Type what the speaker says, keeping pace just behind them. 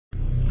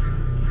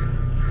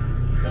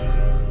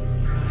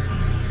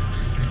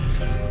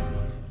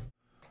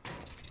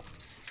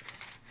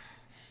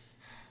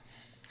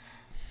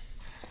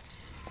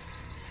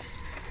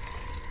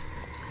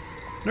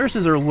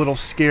Nurses are a little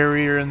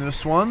scarier in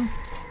this one.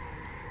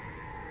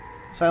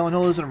 Silent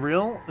Hill isn't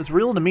real? It's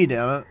real to me,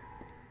 damn it.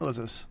 What is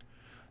this?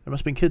 There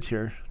must have been kids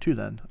here, too,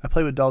 then. I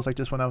played with dolls like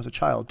this when I was a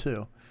child,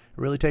 too. It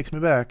really takes me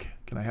back.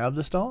 Can I have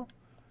this doll?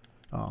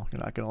 Oh,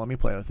 you're not going to let me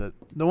play with it.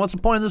 Then what's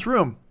the point of this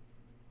room?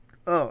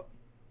 Oh.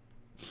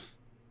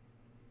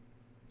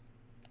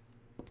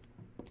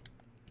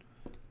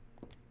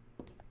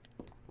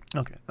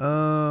 Okay.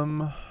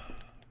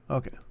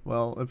 Okay.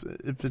 Well,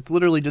 if it's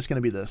literally just going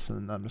to be this,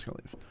 then I'm just going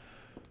to leave.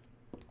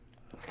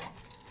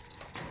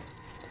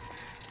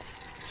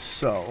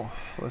 So,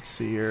 let's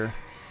see here.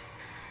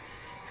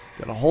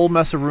 Got a whole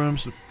mess of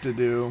rooms to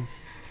do.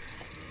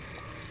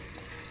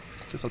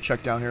 Guess I'll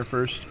check down here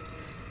first.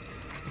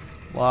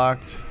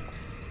 Locked.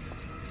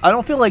 I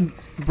don't feel like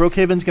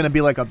Brookhaven's going to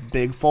be like a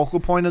big focal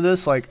point of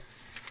this. Like,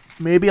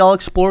 maybe I'll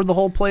explore the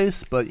whole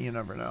place, but you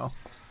never know.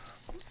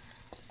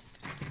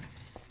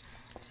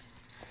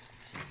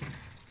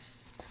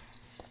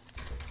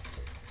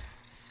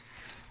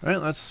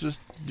 Alright, let's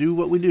just do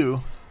what we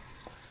do.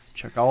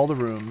 Check all the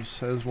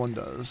rooms, as one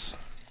does.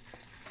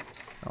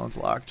 That one's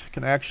locked.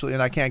 Can actually,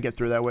 and I can't get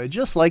through that way.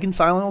 Just like in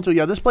Silent Hill 2.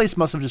 Yeah, this place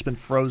must have just been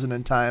frozen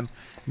in time.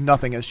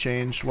 Nothing has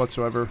changed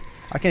whatsoever.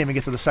 I can't even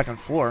get to the second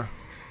floor.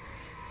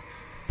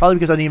 Probably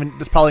because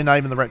it's probably not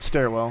even the right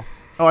stairwell.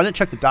 Oh, I didn't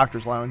check the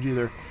doctor's lounge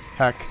either.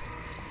 Heck.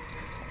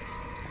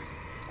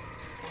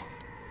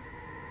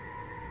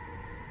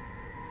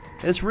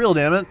 It's real,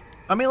 damn it.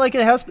 I mean, like,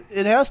 it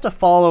has to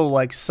follow,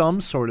 like, some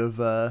sort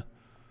of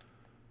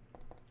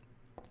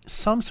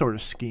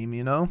scheme,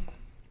 you know?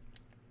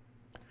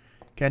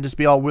 Can't just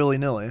be all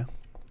willy-nilly.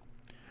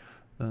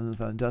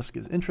 The desk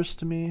is interest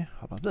to me.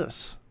 How about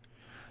this?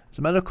 It's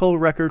a medical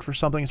record for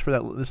something for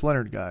this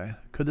Leonard guy.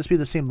 Could this be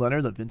the same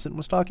Leonard that Vincent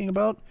was talking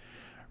about?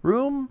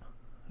 Room,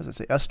 as I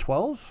say,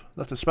 S12?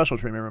 That's the special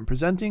treatment room.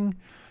 Presenting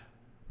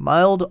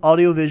mild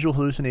audiovisual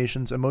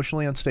hallucinations,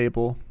 emotionally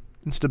unstable,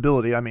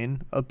 instability,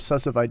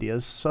 obsessive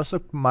ideas,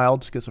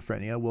 mild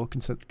schizophrenia, will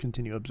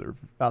continue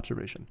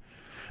observation.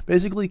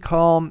 Basically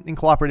calm and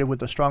cooperative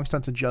with a strong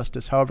sense of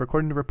justice. However,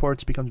 according to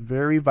reports, becomes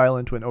very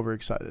violent when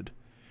overexcited.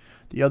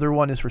 The other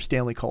one is for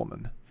Stanley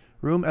Coleman.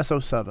 Room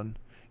SO7.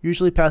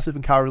 Usually passive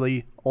and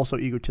cowardly, also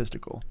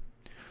egotistical.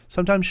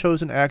 Sometimes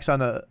shows and acts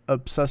on an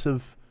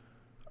obsessive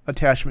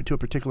attachment to a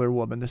particular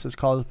woman. This is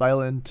called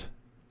violent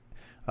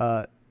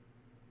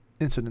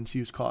incidents.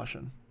 Use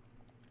caution.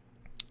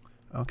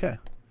 Okay.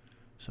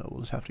 So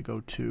we'll just have to go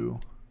to...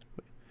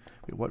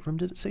 Wait, what room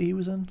did it say he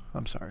was in?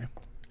 I'm sorry.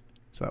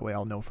 So that way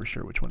I'll know for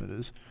sure which one it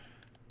is.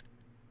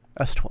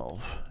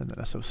 S12 and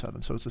then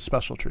SO7. So it's the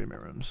special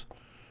treatment rooms.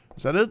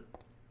 Is that it?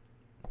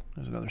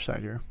 There's another side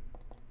here.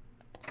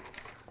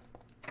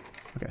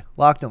 Okay,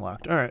 locked and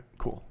locked. Alright,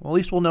 cool. Well, at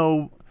least we'll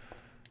know.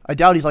 I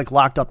doubt he's like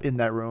locked up in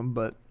that room,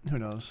 but who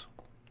knows.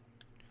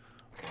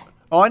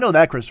 Oh, I know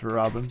that Christopher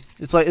Robin.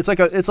 It's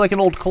like an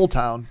old coal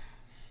town.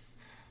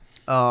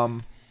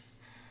 God,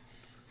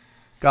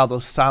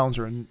 those sounds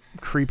are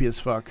creepy as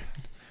fuck.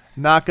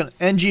 Not gonna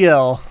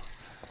NGL.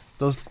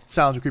 Those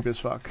sounds are creepy as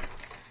fuck.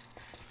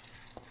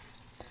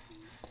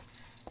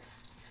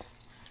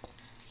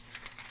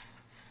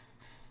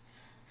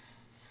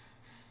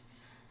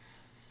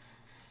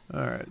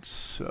 Alright,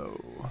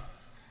 so...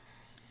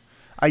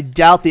 I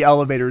doubt the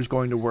elevator is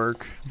going to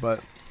work,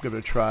 but give it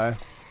a try.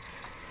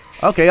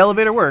 Okay,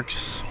 elevator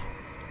works.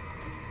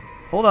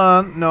 Hold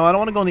on. No, I don't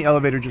want to go in the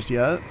elevator just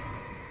yet.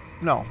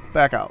 No,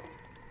 back out.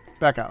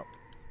 Back out.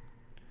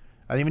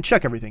 I didn't even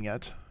check everything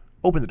yet.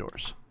 Open the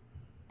doors.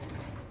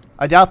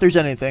 I doubt there's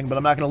anything, but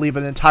I'm not going to leave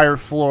an entire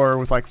floor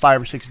with like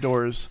 5 or 6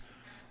 doors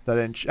that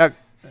I didn't check.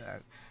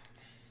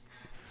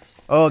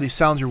 Oh, these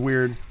sounds are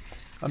weird.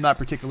 I'm not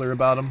particular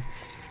about them.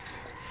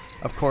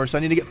 Of course, I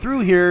need to get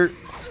through here.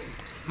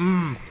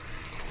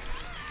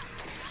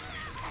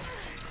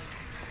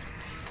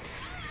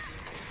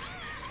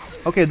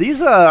 Okay,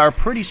 these are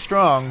pretty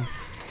strong.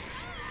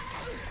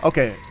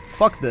 Okay,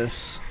 fuck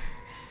this.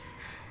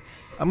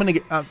 I'm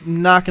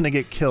not gonna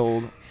get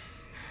killed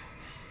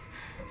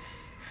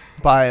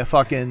by a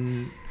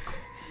fucking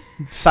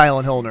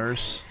Silent Hill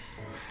nurse.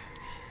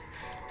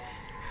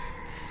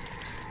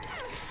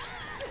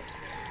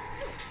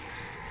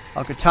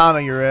 I'll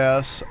katana your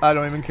ass. I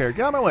don't even care.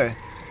 Get out of my way.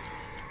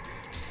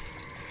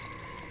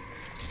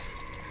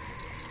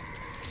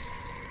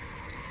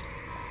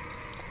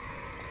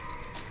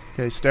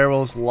 Okay,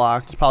 stairwell's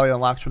locked. It's probably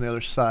unlocked from the other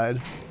side.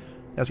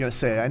 I was gonna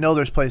say, I know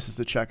there's places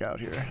to check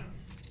out here.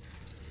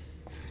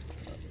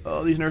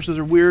 Oh, these nurses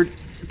are weird.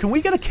 Can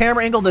we get a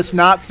camera angle that's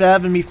not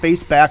having me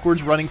face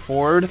backwards running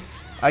forward?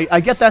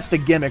 I get that's the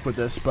gimmick with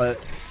this, but...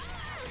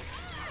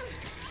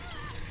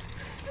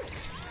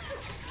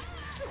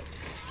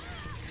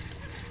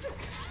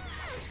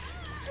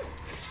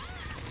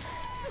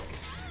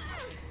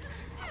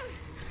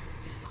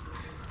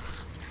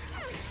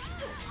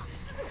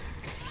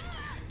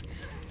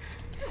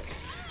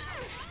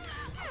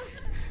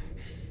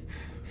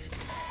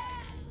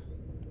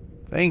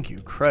 Thank you,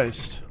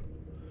 Christ.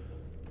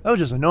 That was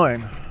just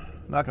annoying.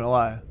 I'm not gonna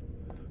lie.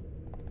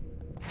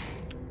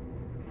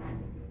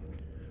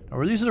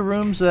 Or these are the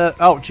rooms that...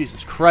 Oh,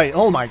 Jesus Christ.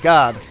 Oh, my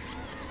God.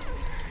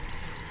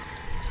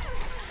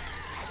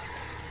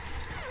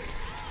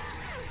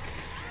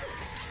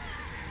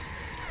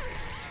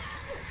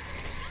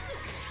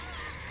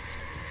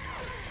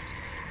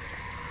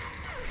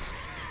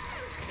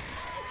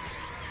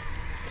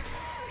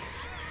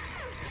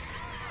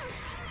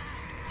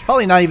 There's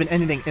probably not even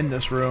anything in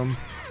this room.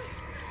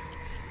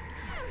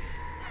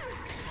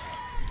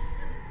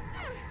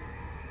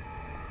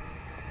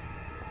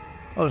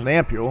 Oh, there's an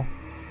ampule.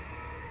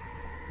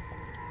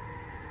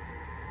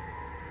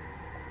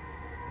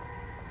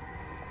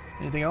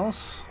 Anything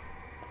else?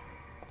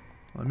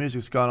 Well, the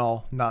music's gone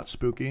all not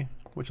spooky.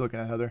 What you looking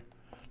at, Heather?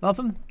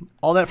 Nothing?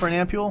 All that for an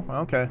ampule?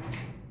 Okay.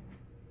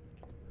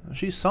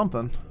 She's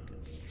something.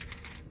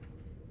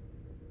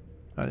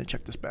 I didn't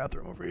check this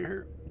bathroom over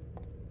here.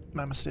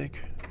 My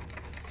mistake.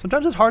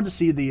 Sometimes it's hard to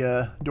see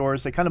the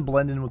doors. They kind of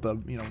blend in with the,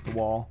 you know, with the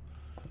wall.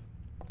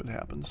 But it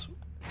happens.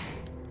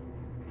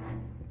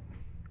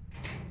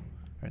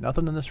 Alright,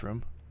 nothing in this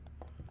room.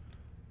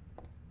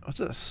 What's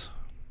this?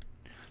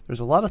 There's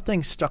a lot of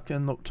things stuck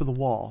to the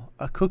wall.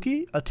 A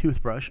cookie, a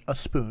toothbrush, a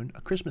spoon, a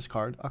Christmas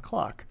card, a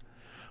clock.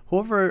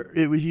 Whoever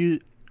it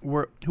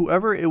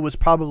was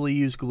probably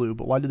used glue,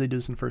 but why did they do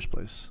this in the first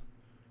place?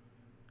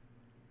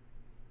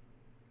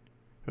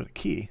 There's a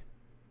key.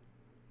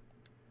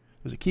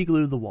 There's a key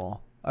glued to the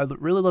wall. I'd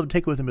really love to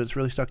take it with me, but it's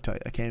really stuck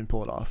tight. I can't even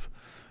pull it off.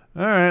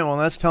 Alright, well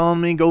that's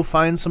telling me go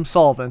find some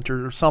solvent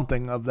or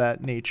something of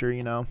that nature,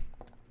 you know.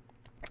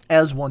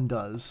 As one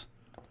does.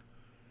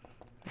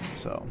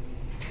 So...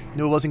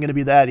 knew it wasn't going to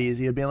be that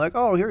easy of being like,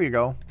 oh, here you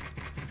go.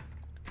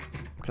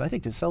 Can I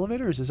take this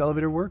elevator? Does this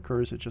elevator work?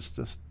 Or is it just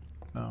this?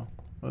 No.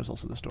 Oh, there's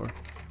also this door.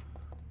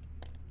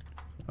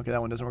 Okay, that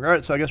one doesn't work.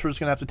 Alright, so I guess we're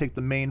just going to have to take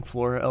the main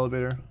floor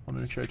elevator. Let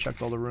me make sure I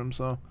checked all the rooms,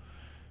 though.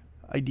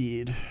 I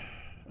did.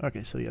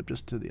 Okay, so yep,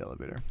 just to the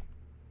elevator.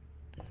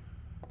 I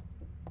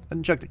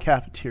didn't check the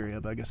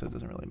cafeteria, but I guess that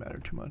doesn't really matter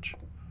too much.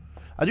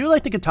 I do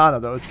like the katana,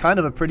 though. It's kind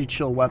of a pretty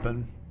chill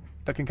weapon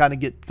that can kind of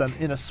get them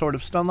in a sort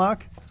of stun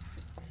lock.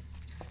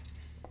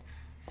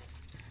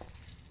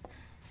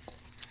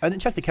 I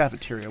didn't check the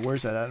cafeteria.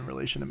 Where's that at in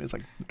relation to me? It's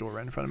like the door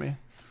right in front of me.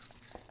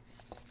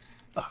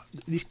 Ugh,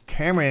 these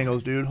camera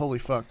angles, dude. Holy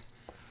fuck.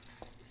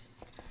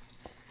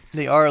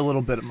 They are a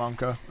little bit at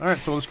Monka.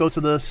 Alright, so let's go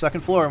to the second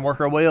floor and work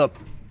our way up.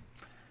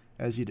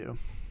 As you do.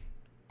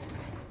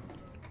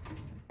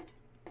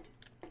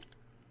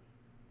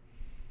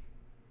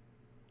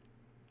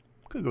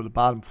 Could go to the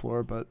bottom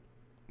floor, but...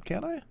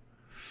 can I?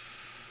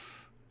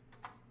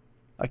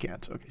 I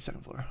can't. Okay,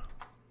 second floor.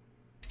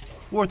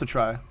 Worth a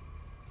try.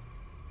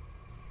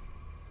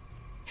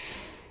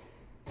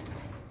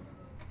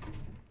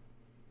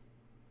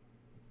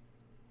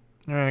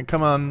 Alright,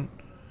 come on.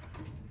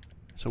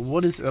 So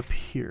what is up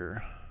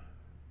here?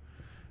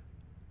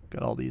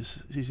 Got all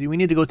these. You see, we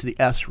need to go to the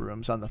S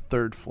rooms on the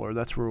third floor.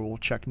 That's where we'll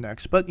check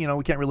next. But, you know,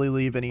 we can't really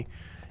leave any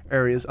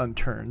areas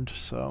unturned,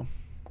 so.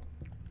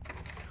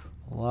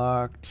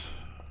 Locked.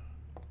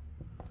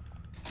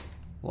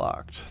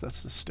 Locked.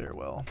 That's the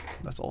stairwell.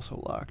 That's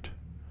also locked.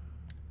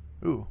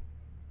 Ooh.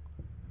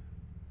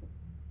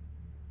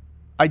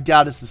 I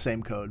doubt it's the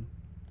same code.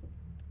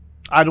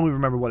 I don't even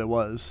remember what it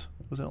was.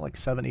 Wasn't it like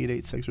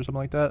 7886 or something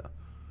like that?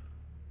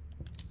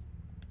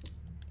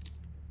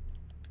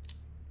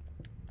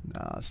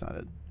 Nah, that's not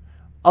it.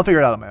 I'll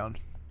figure it out on my own.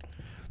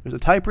 There's a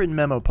typewritten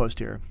memo post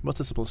here. What's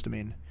this supposed to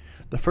mean?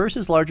 The first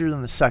is larger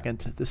than the second.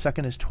 The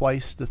second is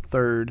twice the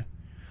third.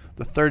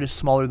 The third is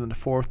smaller than the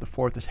fourth. The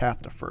fourth is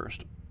half the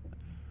first.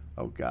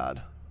 Oh,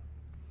 God.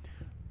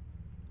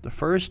 The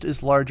first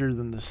is larger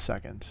than the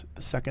second.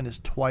 The second is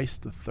twice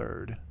the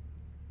third.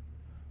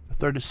 The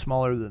third is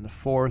smaller than the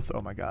fourth.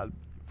 Oh, my God.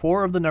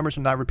 4 of the numbers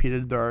are not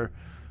repeated. They are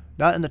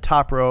not in the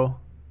top row.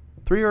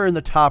 3 are in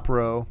the top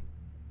row.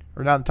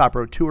 Or not in the top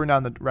row. 2 are not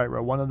in the right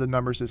row. 1 of the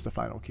numbers is the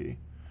final key.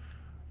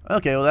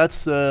 Okay, well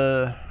that's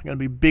going to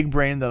be big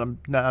brain that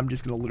I'm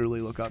just going to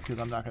literally look up because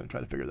I'm not going to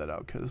try to figure that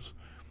out because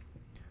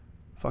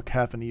fuck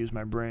having to use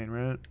my brain,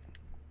 right?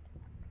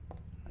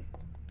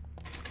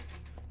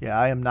 Yeah,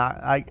 I am not.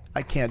 I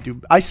can't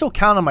do. I still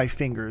count on my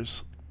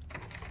fingers,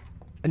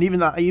 and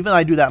even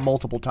I do that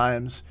multiple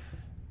times,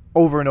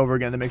 over and over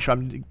again to make sure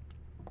I'm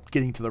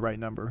getting to the right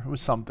number with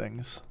some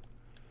things.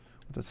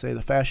 What's that say?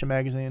 The fashion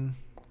magazine.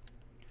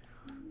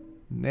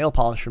 Nail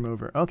polish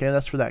remover. Okay,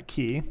 that's for that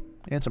key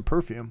and some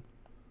perfume.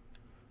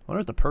 I wonder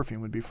what the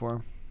perfume would be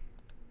for.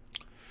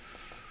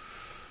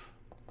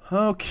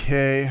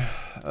 Okay.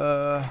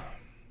 Well,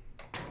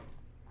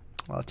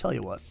 I'll tell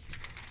you what.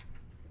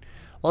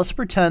 Let's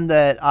pretend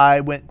that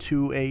I went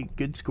to a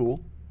good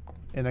school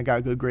and I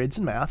got good grades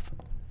in math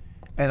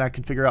and I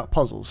can figure out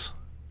puzzles.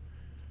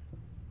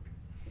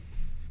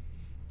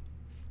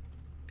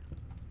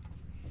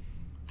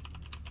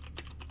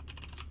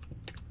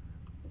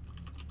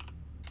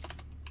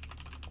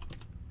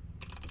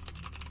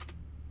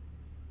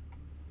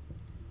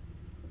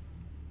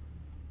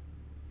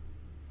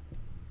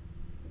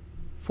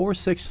 Four,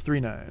 6, 3,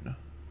 9.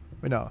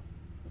 Wait, no,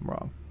 I'm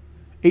wrong.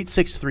 8,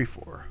 6, 3,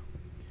 4.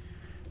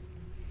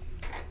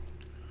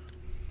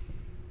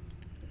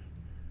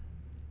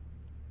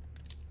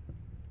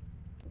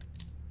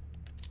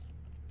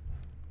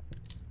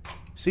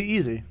 See,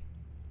 easy.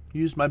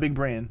 Used my big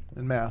brain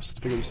and maths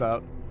to figure this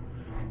out.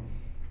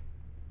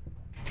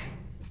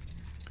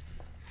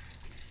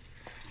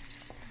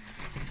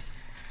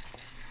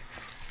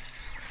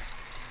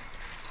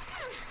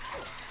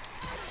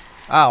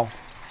 Ow.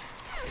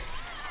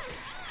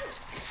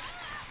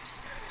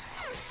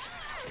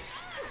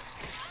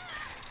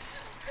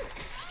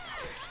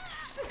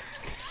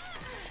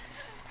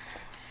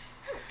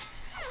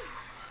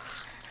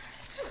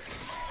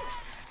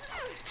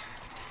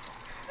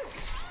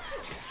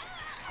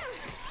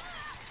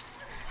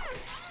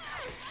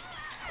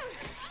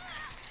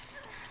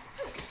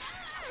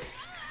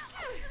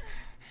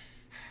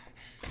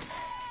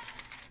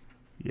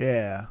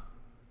 Yeah.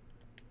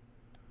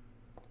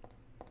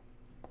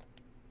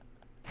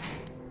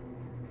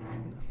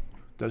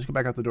 Did I just go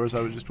back out the doors I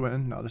was just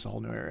in? No, this is a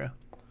whole new area.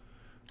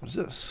 What is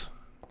this?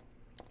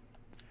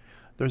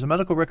 There's a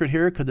medical record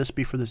here. Could this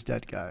be for this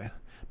dead guy?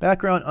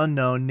 Background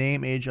unknown,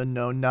 name, age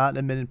unknown, not an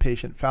admitted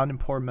patient, found in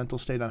poor mental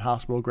state on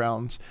hospital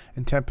grounds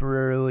and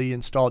temporarily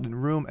installed in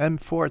room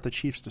M4 at the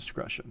chief's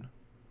discretion.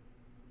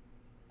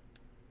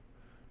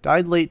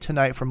 Died late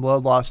tonight from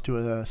blood loss to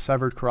a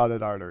severed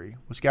carotid artery.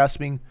 Was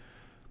gasping.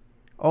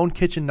 Own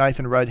kitchen knife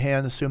in right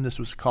hand. Assumed this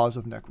was cause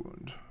of neck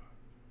wound.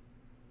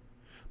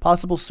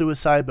 Possible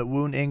suicide, but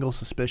wound angle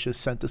suspicious.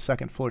 Sent to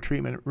second floor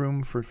treatment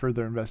room for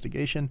further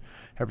investigation.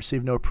 Have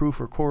received no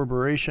proof or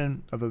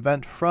corroboration of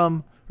event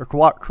from, or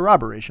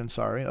corroboration,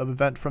 sorry, of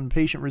event from the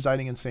patient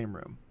residing in same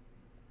room.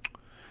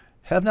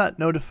 Have not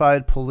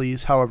notified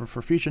police, however,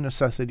 for future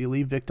necessity,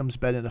 leave victim's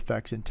bed and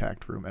effects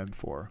intact, room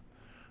M4.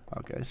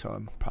 Okay, so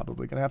I'm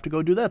probably going to have to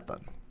go do that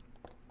then.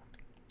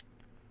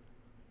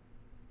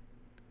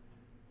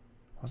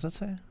 What does that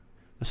say?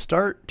 The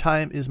start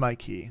time is my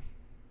key.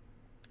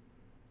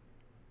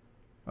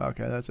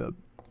 Okay, that's a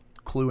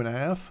clue and a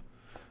half,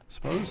 I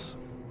suppose.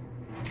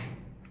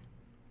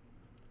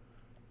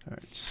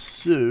 Alright,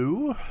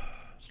 so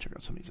let's check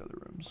out some of these other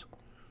rooms.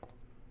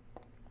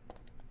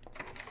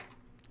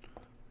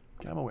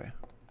 Get them away.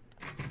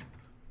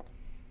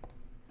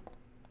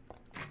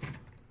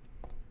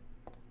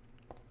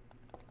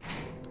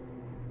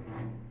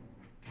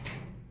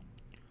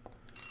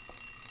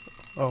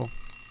 Oh,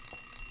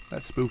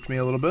 that spooked me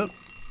a little bit.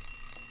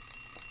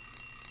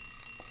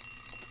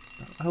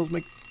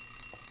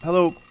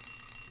 Hello.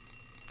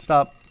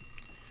 Stop.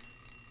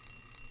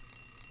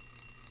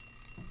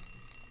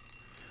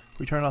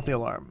 We turn off the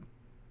alarm.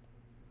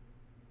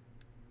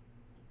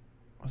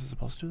 Was it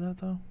supposed to do that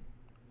though?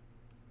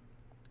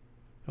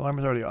 The alarm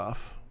is already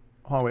off.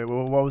 Oh wait,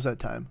 what was that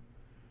time?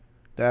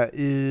 That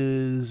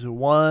is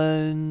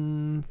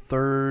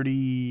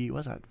 1:30.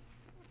 What's that?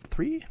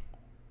 3?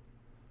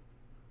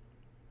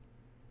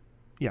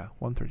 Yeah,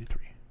 1:33.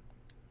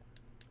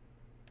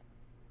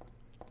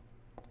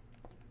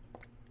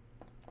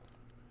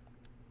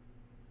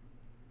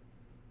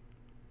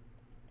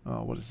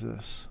 Oh, what is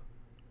this?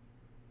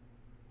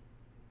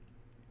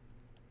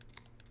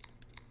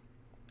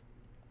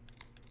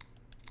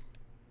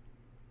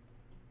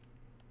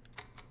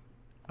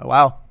 Oh,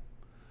 wow.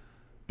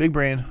 Big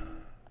brain.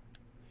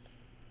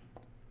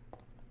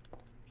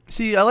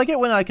 See, I like it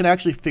when I can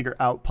actually figure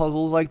out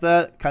puzzles like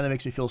that. Kind of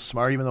makes me feel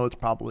smart, even though it's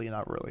probably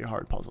not really a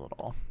hard puzzle at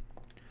all.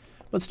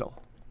 But still,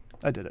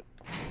 I did it.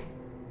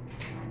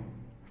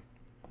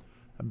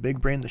 I big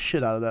brained the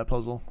shit out of that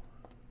puzzle.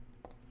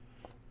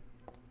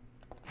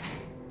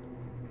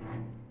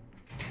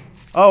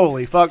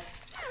 Holy fuck.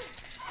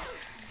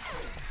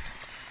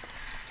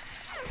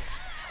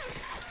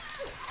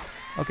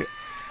 Okay.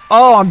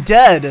 Oh, I'm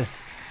dead.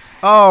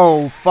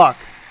 Oh, fuck.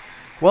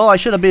 Well, I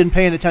should have been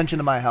paying attention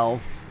to my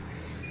health.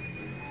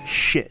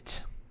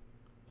 Shit.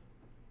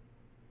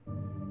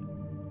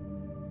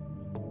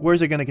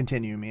 Where's it going to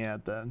continue me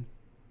at then?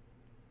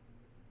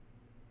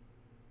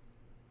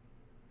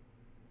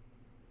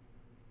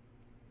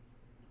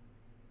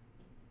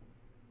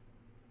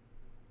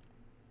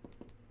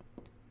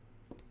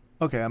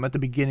 Okay, I'm at the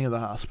beginning of the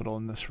hospital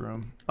in this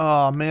room.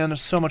 Oh, man,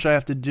 there's so much I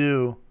have to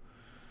do.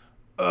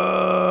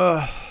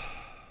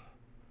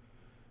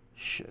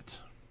 Shit.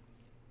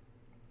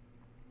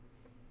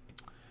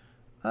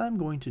 I'm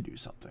going to do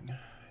something.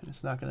 And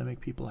it's not going to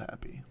make people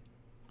happy.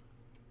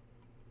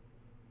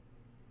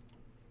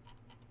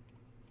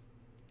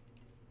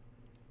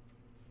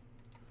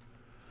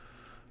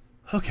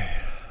 Okay.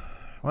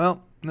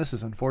 Well, this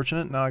is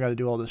unfortunate. Now I got to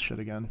do all this shit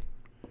again.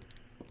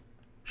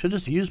 Should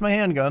just use my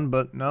handgun,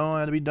 but no, I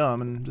had to be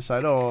dumb and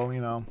decide, oh,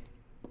 you know.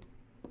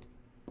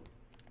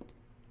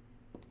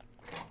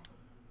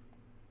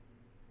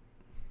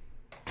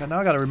 And now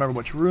I gotta remember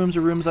which rooms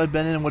are rooms I've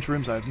been in and which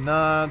rooms I've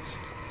not.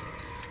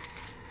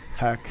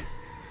 Heck.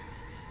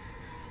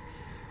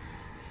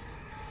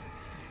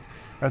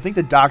 I think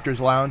the doctor's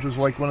lounge was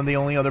like one of the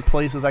only other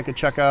places I could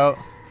check out.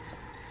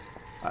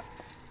 I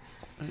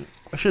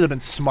should have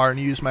been smart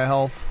and used my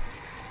health.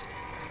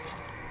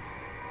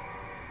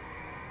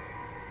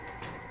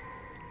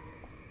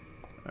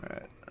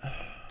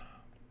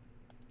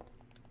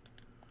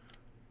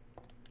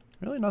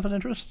 Really? Nothing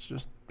interests?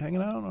 Just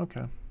hanging out?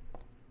 Okay.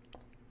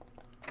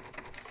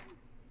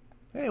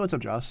 Hey, what's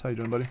up, Joss? How you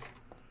doing, buddy?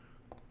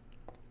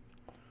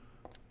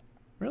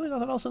 Really,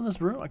 nothing else in this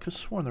room? I could have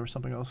sworn there was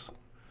something else.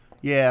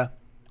 Yeah,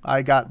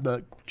 I got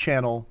the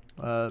channel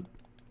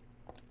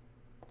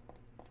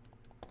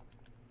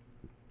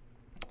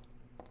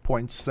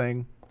points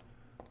thing,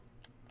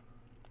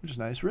 which is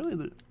nice. Really,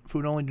 the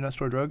food only, do not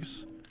store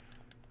drugs.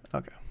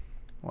 Okay,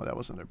 well that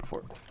wasn't there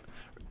before.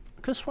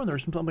 I could have sworn there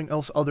was something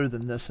else other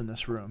than this in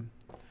this room,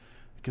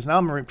 because now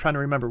I'm trying to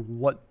remember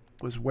what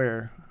was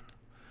where.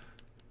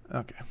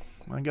 Okay,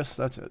 well, I guess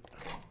that's it.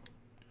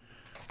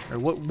 Or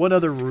what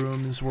other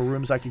rooms were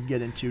rooms I could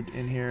get into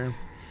in here?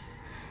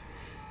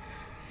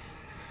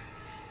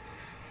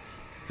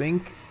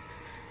 Think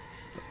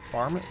the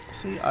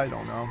pharmacy? I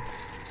don't know.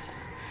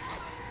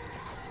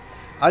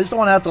 I just don't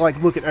want to have to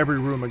like look at every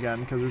room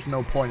again because there's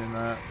no point in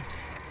that.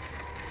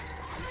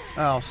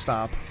 Oh,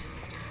 stop.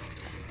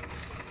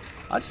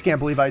 I just can't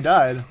believe I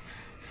died.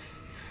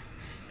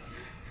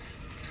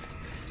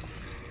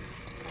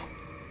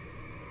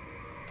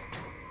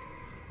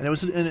 And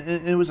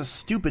it was a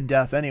stupid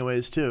death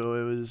anyways too.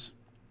 It was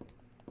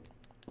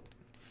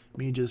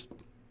me just,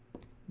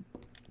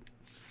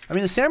 I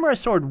mean, the samurai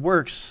sword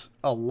works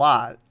a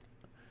lot,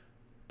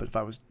 but if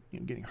I was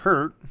getting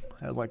hurt,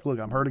 I was like, look,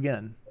 I'm hurt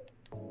again.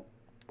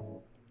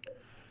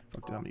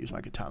 Fuck that, I'm gonna use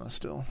my katana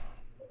still.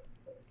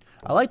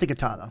 I like the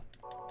katana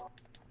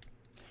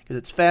because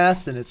it's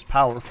fast and it's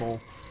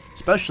powerful,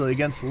 especially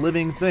against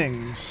living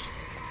things.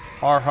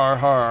 Har har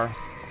har.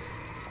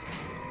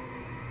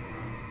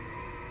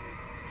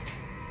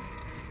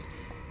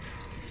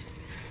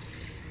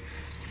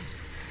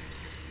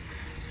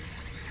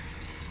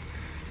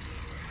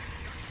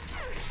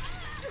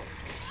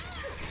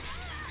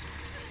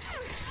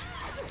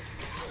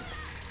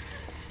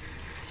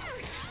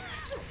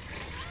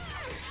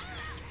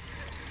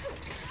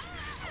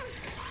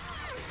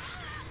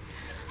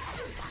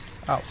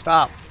 Oh,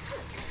 stop.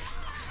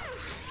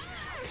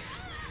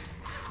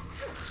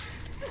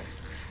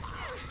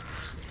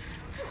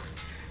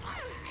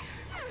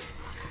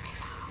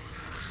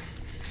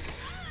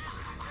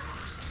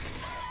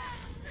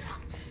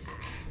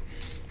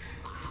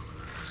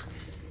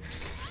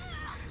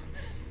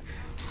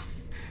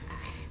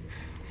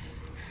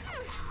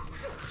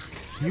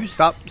 You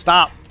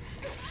stop.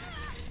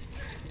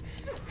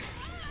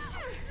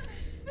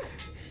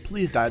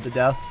 Please die to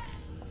death.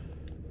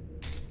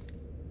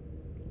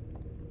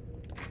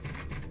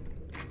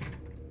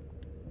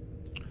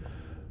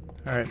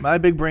 Alright, my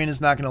big brain is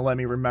not going to let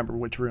me remember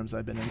which rooms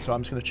I've been in, so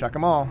I'm just going to check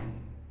them all.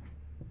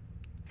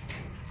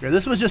 Okay,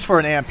 this was just for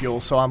an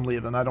ampule, so I'm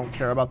leaving. I don't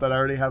care about that. I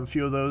already have a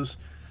few of those.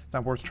 It's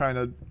not worth trying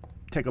to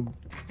take a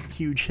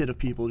huge hit of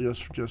people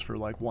just for,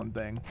 like, one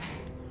thing.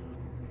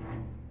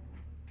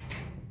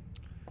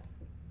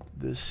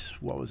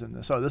 This, what was in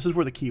this? Oh, this is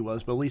where the key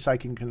was, but at least I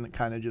can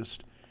kind of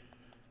just...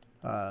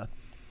 I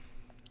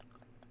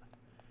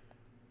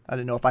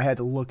didn't know if I had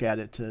to look at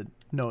it to...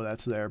 No,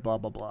 that's there, blah,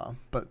 blah, blah.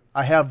 But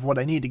I have what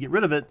I need to get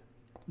rid of it.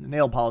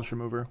 Nail polish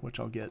remover, which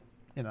I'll get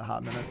in a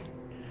hot minute.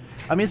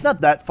 I mean, it's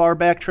not that far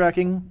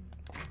backtracking.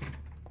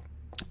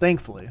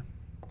 Thankfully.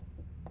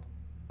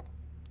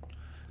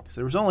 Because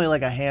there was only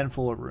like a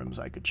handful of rooms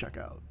I could check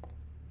out.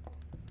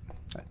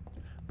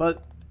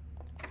 But,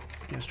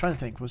 I was trying to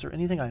think, was there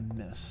anything I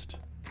missed?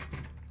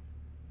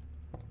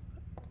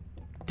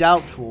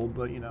 Doubtful,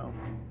 but you know...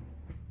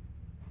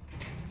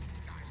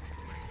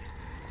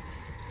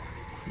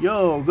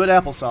 Yo, good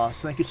applesauce.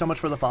 Thank you so much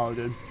for the follow,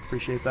 dude.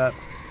 Appreciate that.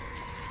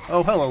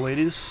 Oh, hello,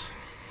 ladies.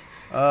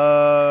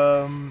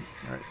 Alright.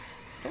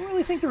 Don't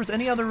really think there was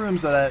any other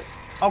rooms that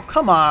Oh,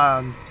 come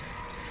on.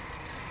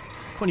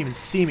 Couldn't even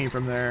see me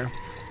from there.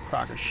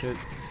 Crock of shit.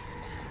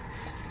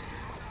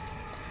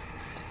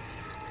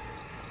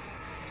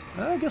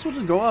 I guess we'll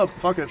just go up.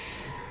 Fuck it.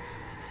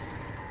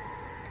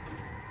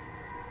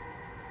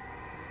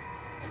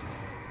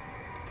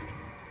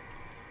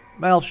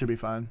 My health should be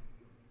fine.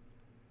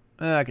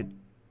 I could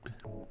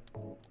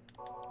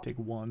take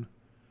one.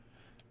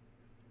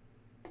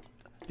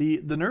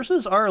 The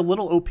nurses are a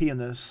little OP in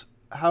this.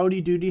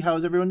 Howdy doody,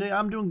 how's everyone doing?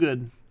 I'm doing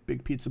good.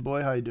 Big pizza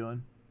boy, how you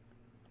doing?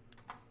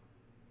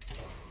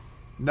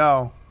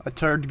 No, I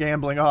turned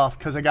gambling off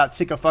because I got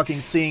sick of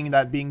fucking seeing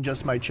that being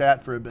just my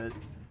chat for a bit.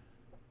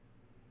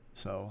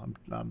 So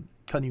I'm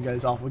cutting you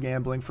guys off of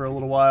gambling for a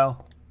little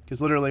while.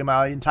 Because literally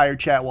my entire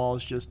chat wall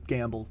is just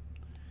gamble.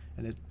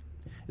 And it,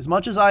 as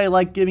much as I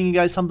like giving you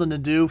guys something to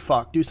do,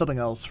 fuck, do something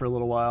else for a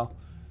little while.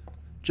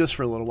 Just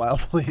for a little while,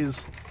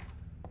 please.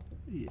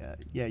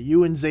 Yeah,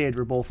 you and Zayd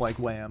were both like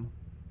wham.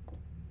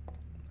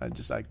 I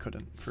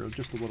couldn't for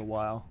just a little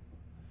while.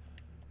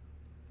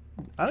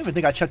 I don't even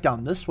think I checked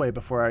down this way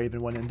before I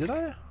even went in, did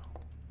I?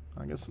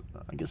 I guess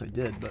I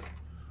did, but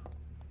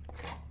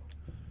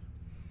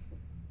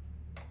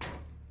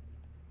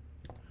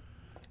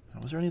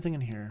was there anything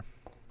in here?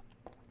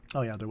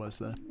 Oh yeah, there was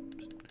the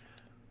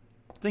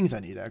things I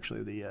need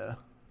actually. The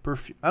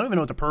perfume. I don't even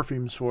know what the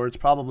perfume's for. It's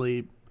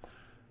probably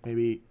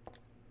maybe.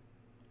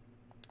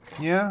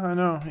 Yeah, I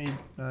know.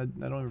 I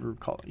don't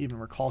even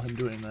recall him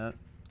doing that.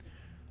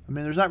 I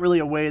mean, there's not really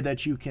a way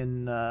that you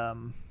can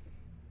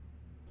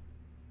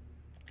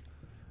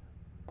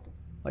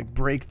like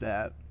break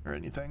that or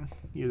anything.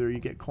 Either you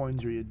get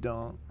coins or you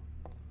don't.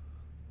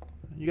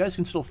 You guys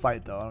can still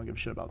fight though. I don't give a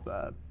shit about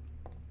that.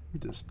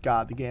 Just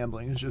God, the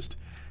gambling is just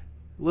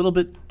a little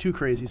bit too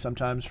crazy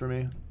sometimes for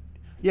me.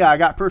 Yeah, I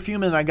got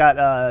perfume and I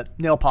got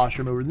nail polish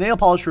remover. The nail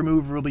polish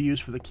remover will be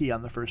used for the key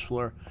on the first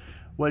floor,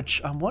 which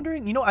I'm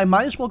wondering, you know, I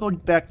might as well go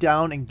back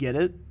down and get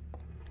it.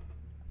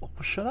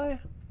 Should I?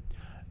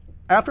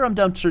 After I'm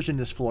done searching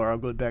this floor, I'll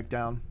go back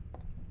down.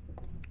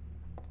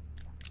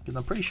 Because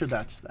I'm pretty sure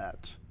that's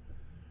that.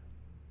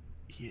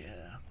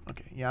 Yeah.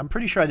 Okay. Yeah, I'm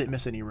pretty sure I didn't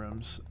miss any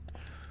rooms.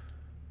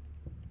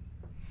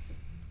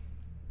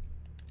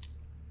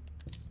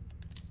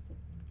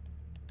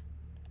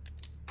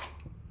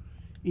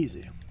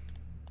 Easy.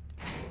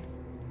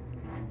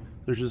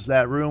 There's just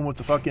that room with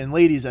the fucking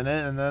ladies in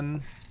it, and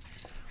then...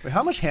 Wait,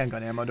 how much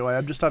handgun ammo do I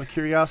have, just out of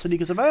curiosity?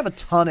 Because if I have a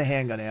ton of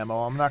handgun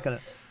ammo, I'm not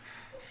gonna...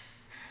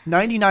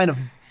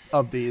 99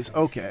 of these.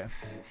 Okay.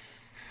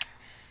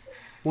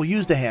 We'll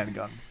use the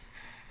handgun.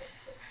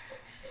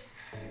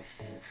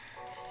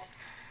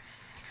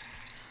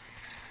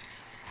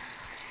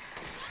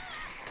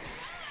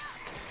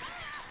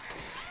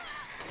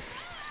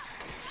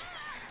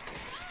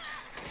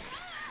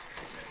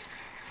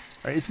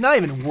 Alright, it's not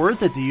even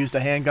worth it to use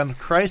the handgun.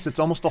 Christ, it's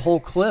almost a whole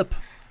clip.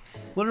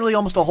 Literally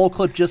almost a whole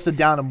clip just to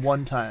down him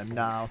one time.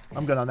 Nah,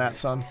 I'm good on that,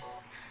 son.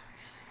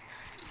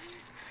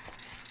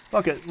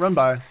 Fuck it, run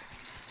by.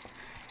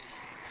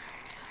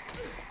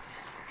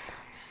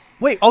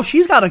 Wait, oh,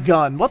 she's got a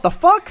gun. What the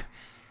fuck?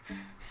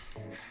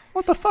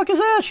 What the fuck is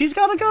that? She's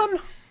got a gun?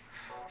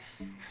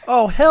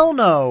 Oh, hell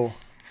no.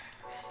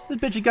 This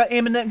bitch got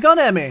aiming that gun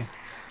at me.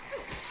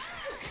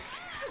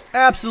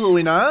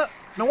 Absolutely not.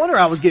 No wonder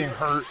I was getting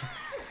hurt.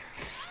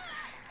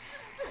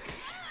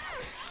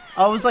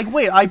 I was like,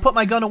 wait, I put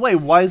my gun away.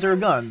 Why is there a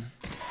gun?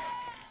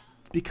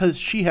 Because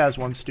she has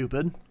one,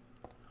 stupid.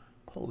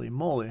 Holy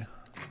moly.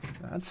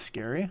 That's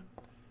scary.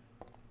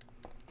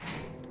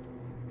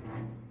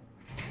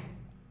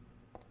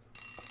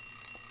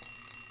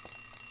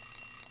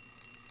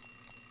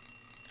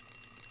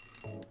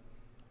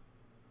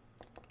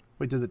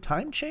 Wait, did the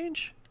time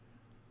change?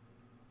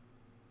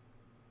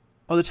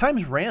 Oh, the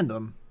time's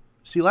random.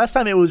 See, last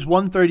time it was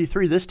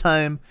 1:33. This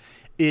time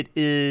it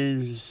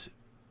is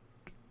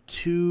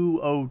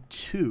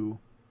 2:02.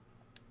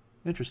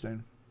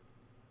 Interesting.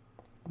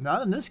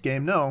 Not in this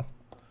game, no.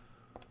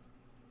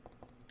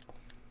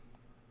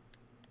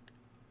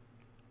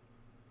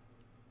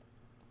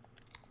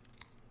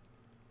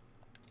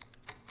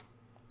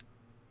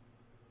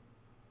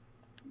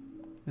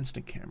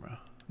 Instant camera.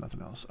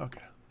 Nothing else. Okay.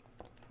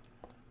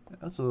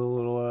 That's a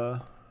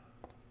little,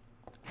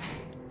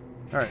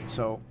 Alright,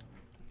 so...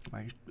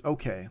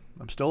 Okay.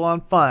 I'm still on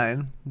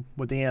fine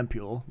with the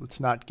ampule. Let's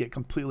not get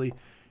completely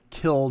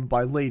killed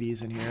by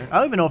ladies in here. I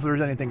don't even know if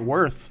there's anything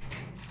worth.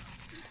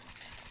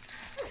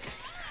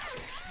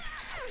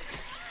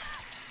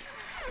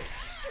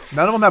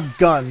 None of them have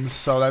guns,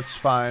 so that's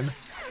fine.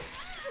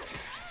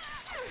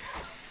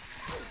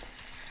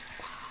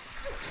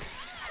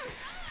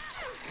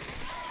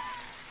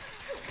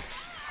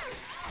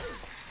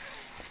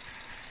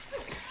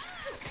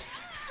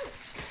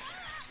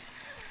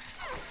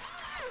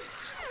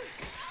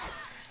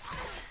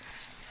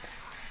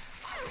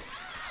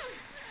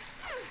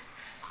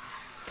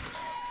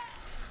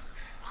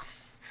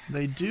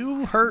 They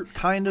do hurt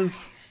kind of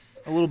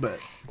a little bit.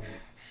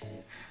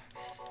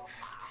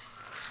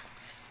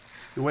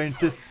 You're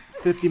waiting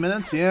 50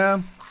 minutes?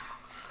 Yeah.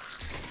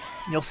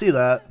 You'll see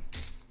that.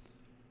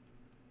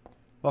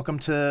 Welcome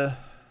to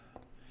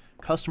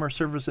customer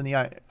service in the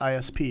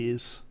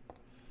ISPs.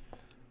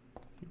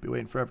 You'll be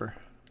waiting forever.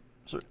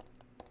 So,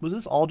 was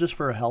this all just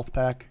for a health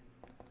pack?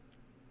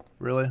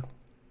 Really?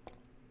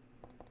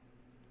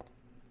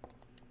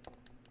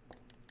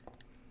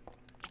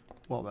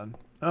 Well then.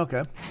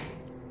 Okay.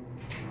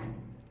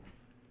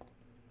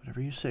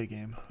 Whatever you say,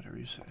 game. Whatever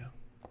you say.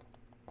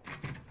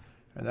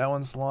 And that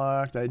one's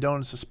locked. I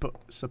don't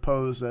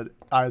suppose that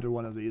either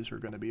one of these are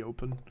going to be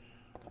open.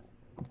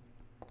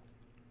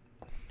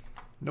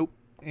 Nope.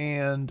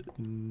 And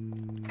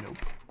nope.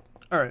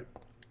 Alright.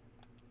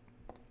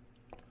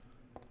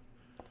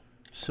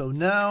 So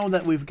now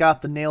that we've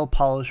got the nail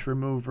polish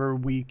remover,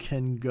 we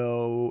can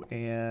go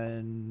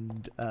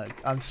and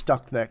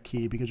unstuck that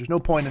key, because there's no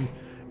point in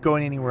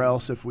going anywhere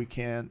else if we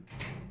can't.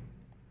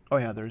 Oh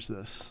yeah, there's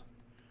this.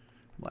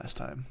 Last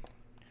time.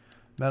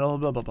 Metal,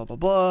 blah, blah, blah, blah,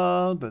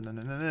 blah. Da, da,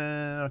 da, da,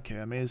 da. Okay,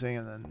 amazing.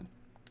 And then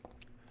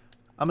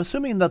I'm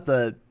assuming that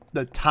the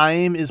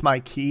time is my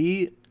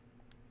key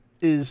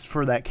is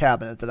for that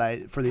cabinet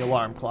that for the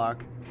alarm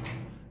clock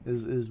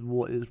is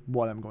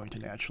what I'm going to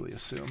naturally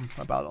assume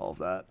about all of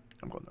that.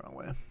 I'm going the wrong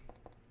way.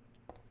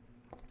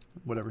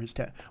 Whatever his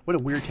what a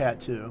weird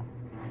tattoo.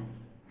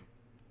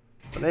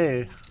 But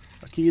hey,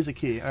 a key is a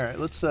key. All right,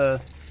 let's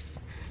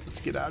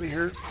get out of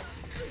here.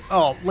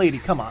 Oh, lady,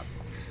 come on.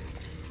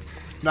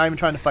 Not even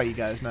trying to fight you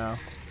guys now.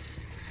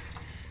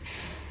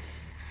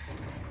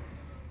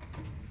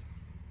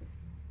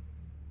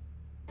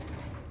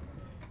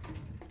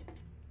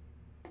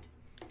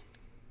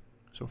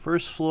 So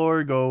first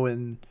floor, go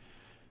and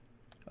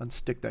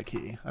unstick that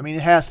key. I mean,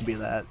 it has to be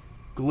that.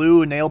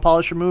 Glue and nail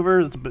polish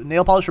remover.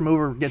 Nail polish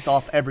remover gets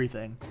off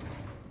everything.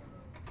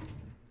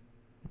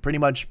 Pretty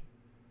much,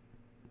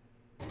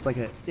 it's like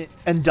an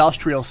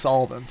industrial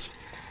solvent.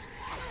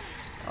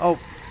 Oh,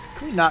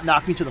 can you not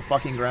knock me to the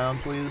fucking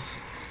ground, please?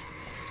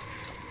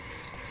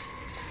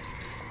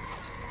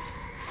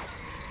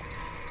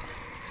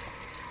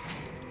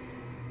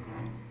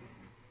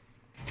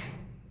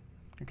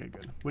 Okay,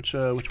 good. Which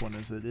one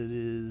is it? It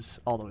is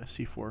all the way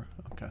C4.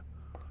 Okay.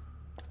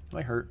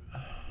 Might hurt.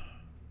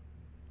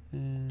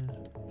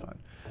 Fine.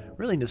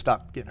 Really need to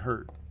stop getting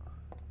hurt.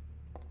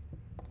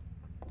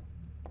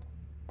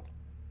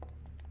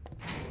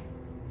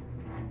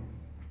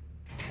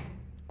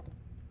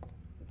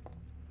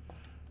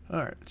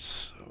 Alright,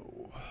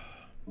 so...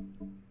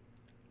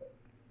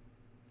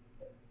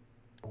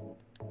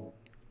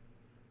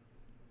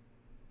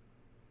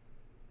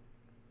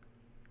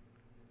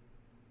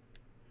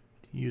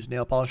 Use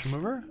nail polish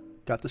remover.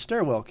 Got the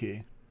stairwell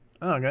key.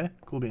 Oh, okay,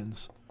 cool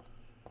beans.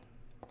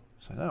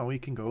 So now we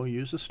can go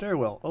use the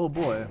stairwell. Oh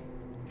boy.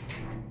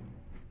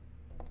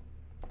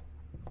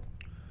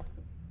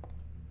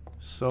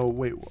 So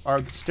wait,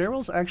 are the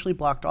stairwells actually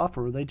blocked off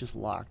or were they just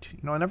locked? You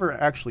know, I never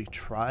actually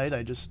tried.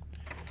 I just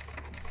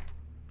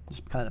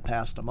kind of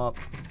passed them up.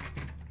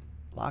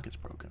 Lock is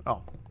broken.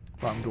 Oh,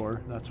 wrong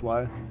door. That's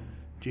why.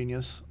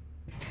 Genius.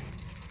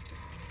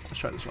 Let's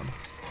try this one.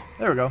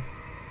 There we go.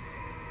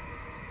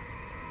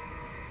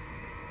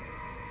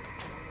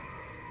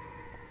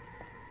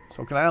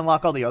 So can I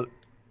unlock all the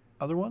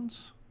other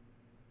ones?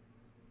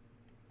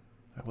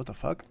 What the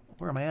fuck?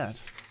 Where am I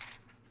at?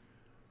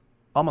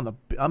 I'm in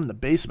the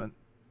basement.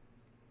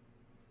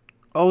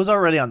 Oh, it was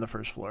already on the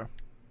first floor.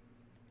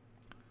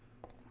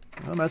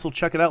 I might as well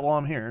check it out while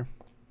I'm here.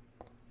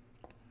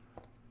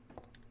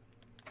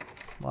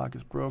 Lock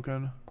is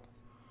broken.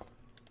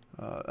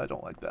 I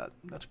don't like that.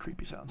 That's a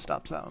creepy sound.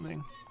 Stop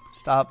sounding.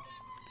 Stop.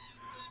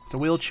 It's a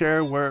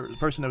wheelchair where the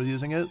person that was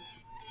using it.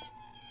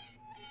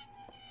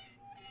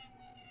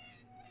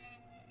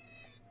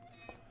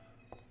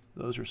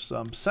 Those are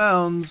some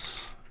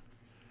sounds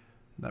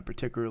I'm not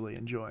particularly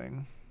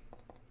enjoying.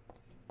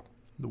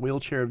 The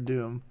wheelchair of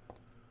doom.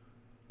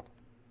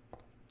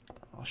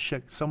 Oh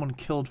shit, someone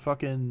killed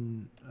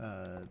fucking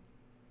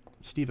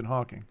Stephen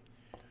Hawking.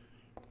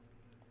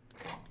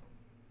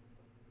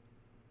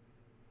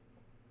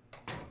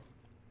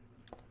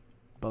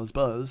 Buzz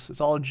buzz. It's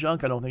all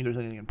junk. I don't think there's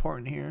anything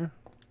important here.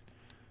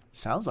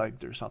 Sounds like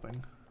there's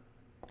something.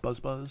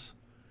 Buzz buzz.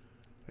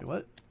 Wait,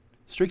 what?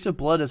 Streaks of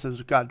blood as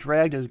it got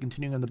dragged as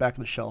continuing on the back of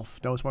the shelf.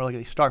 No, it's more like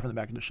they start from the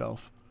back of the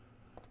shelf.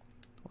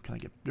 What can I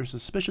get? There's a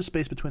suspicious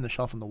space between the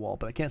shelf and the wall,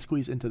 but I can't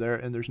squeeze into there,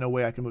 and there's no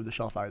way I can move the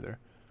shelf either.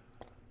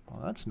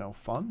 Well, that's no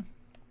fun.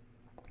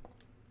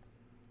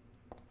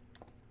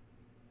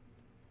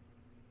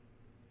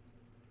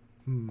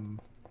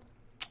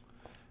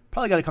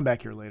 Probably got to come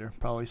back here later.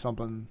 Probably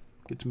something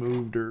gets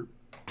moved or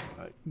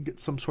get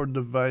some sort of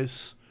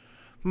device.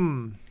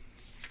 I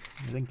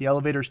think the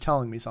elevator's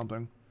telling me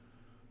something.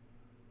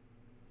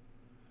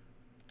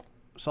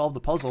 Solve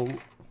the puzzle.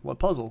 What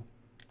puzzle?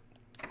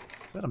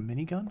 Is that a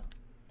minigun?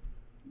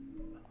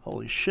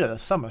 Holy shit,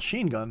 that's some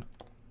machine gun.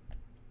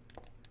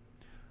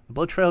 The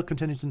blood trail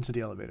continues into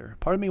the elevator.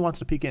 Part of me wants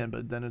to peek in,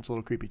 but then it's a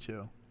little creepy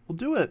too. We'll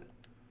do it.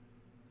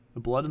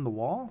 The blood in the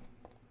wall?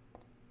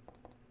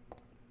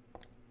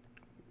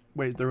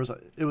 Wait, it was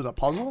a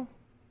puzzle?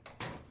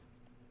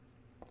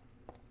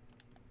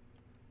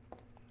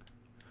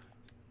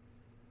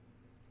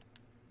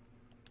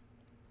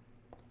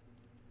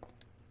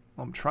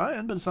 I'm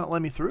trying, but it's not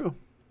letting me through.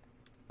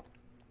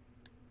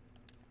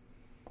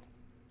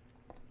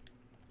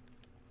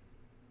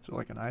 Is it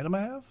like an item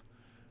I have?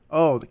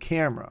 Oh, the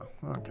camera.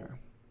 Okay.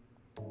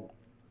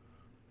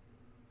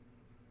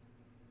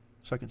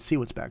 So I can see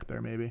what's back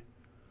there, maybe.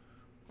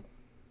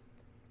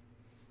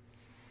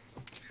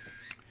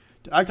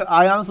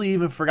 I honestly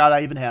even forgot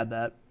I even had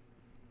that.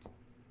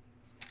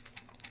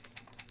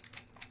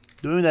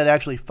 Doing that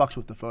actually fucks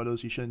with the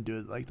photos. You shouldn't do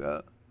it like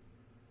that.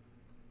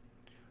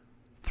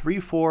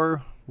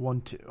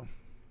 3412.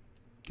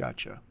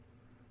 Gotcha.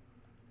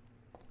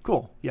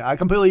 Cool. Yeah, I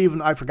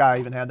forgot I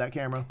even had that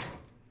camera.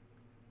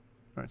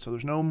 Alright, so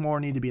there's no more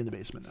need to be in the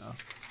basement now.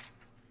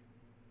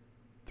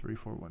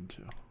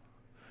 3412.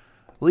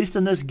 At least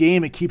in this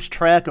game, it keeps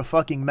track of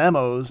fucking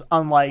memos,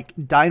 unlike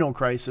Dino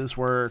Crisis,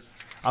 where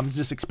I'm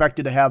just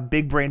expected to have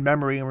big brain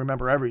memory and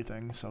remember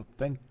everything. So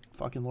thank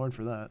fucking Lord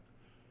for that.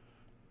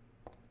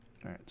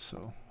 Alright,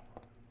 so...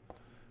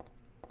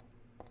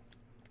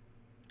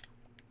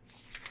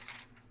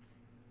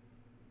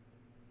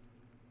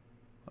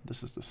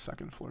 This is the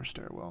second floor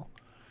stairwell.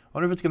 I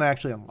wonder if it's going to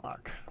actually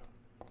unlock.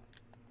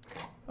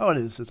 Oh, it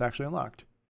is. It's actually unlocked.